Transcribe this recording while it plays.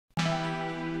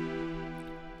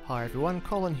Hi everyone,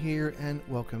 Colin here and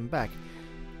welcome back.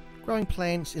 Growing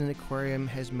plants in an aquarium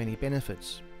has many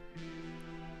benefits.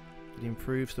 It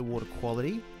improves the water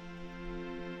quality.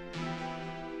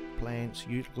 Plants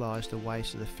utilise the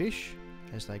waste of the fish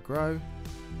as they grow,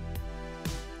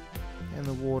 and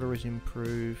the water is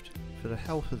improved for the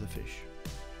health of the fish.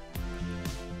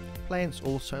 Plants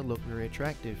also look very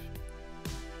attractive.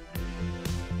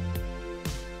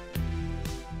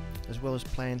 As well as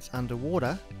plants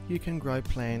underwater, you can grow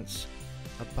plants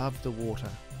above the water,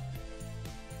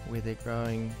 where they're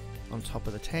growing on top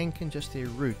of the tank and just their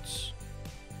roots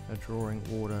are drawing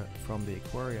water from the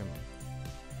aquarium.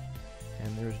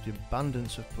 And there is an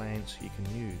abundance of plants you can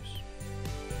use.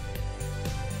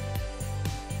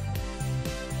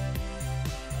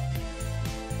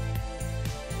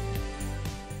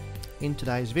 In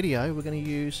today's video, we're going to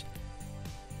use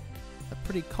a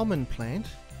pretty common plant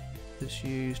that's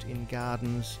used in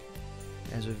gardens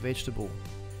as a vegetable,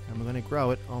 and we're going to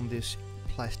grow it on this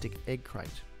plastic egg crate.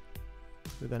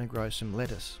 We're going to grow some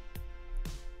lettuce.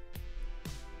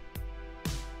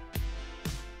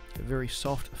 A very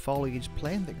soft foliage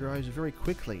plant that grows very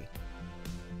quickly,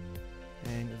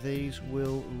 and these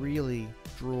will really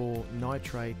draw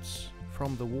nitrates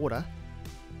from the water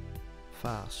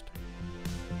fast.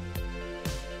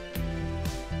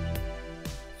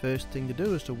 First thing to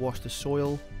do is to wash the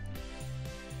soil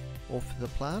off the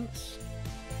plants.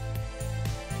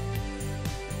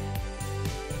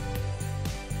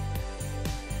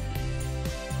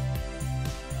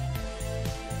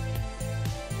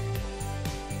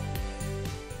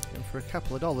 And for a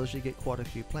couple of dollars you get quite a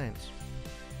few plants.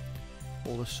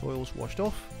 All the soil's washed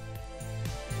off.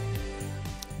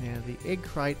 Now the egg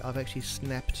crate, I've actually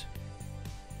snapped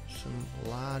some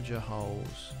larger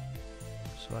holes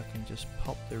so I can just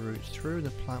pop the roots through and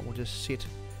the plant will just sit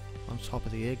on top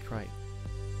of the egg crate.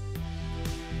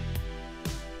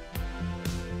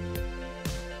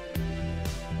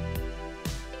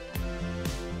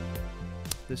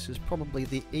 This is probably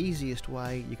the easiest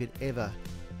way you could ever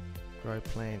grow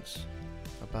plants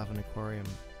above an aquarium.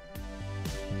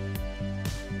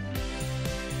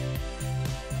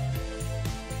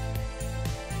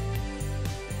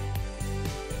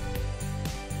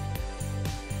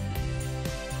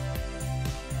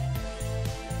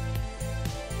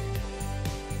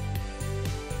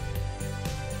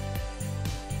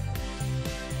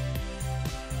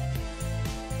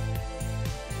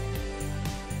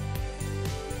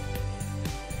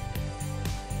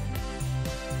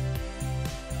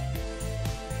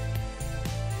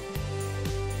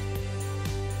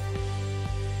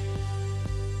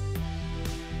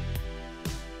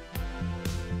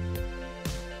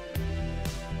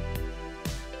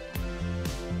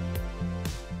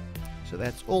 So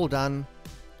that's all done,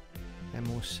 and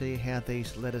we'll see how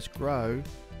these lettuce grow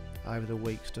over the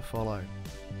weeks to follow.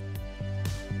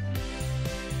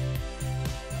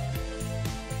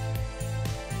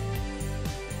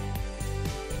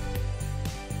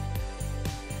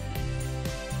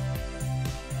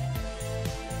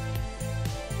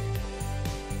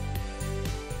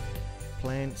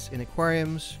 Plants in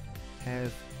aquariums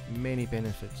have many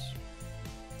benefits,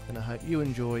 and I hope you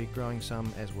enjoy growing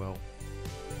some as well.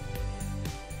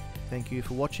 Thank you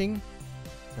for watching,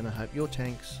 and I hope your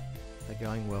tanks are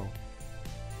going well.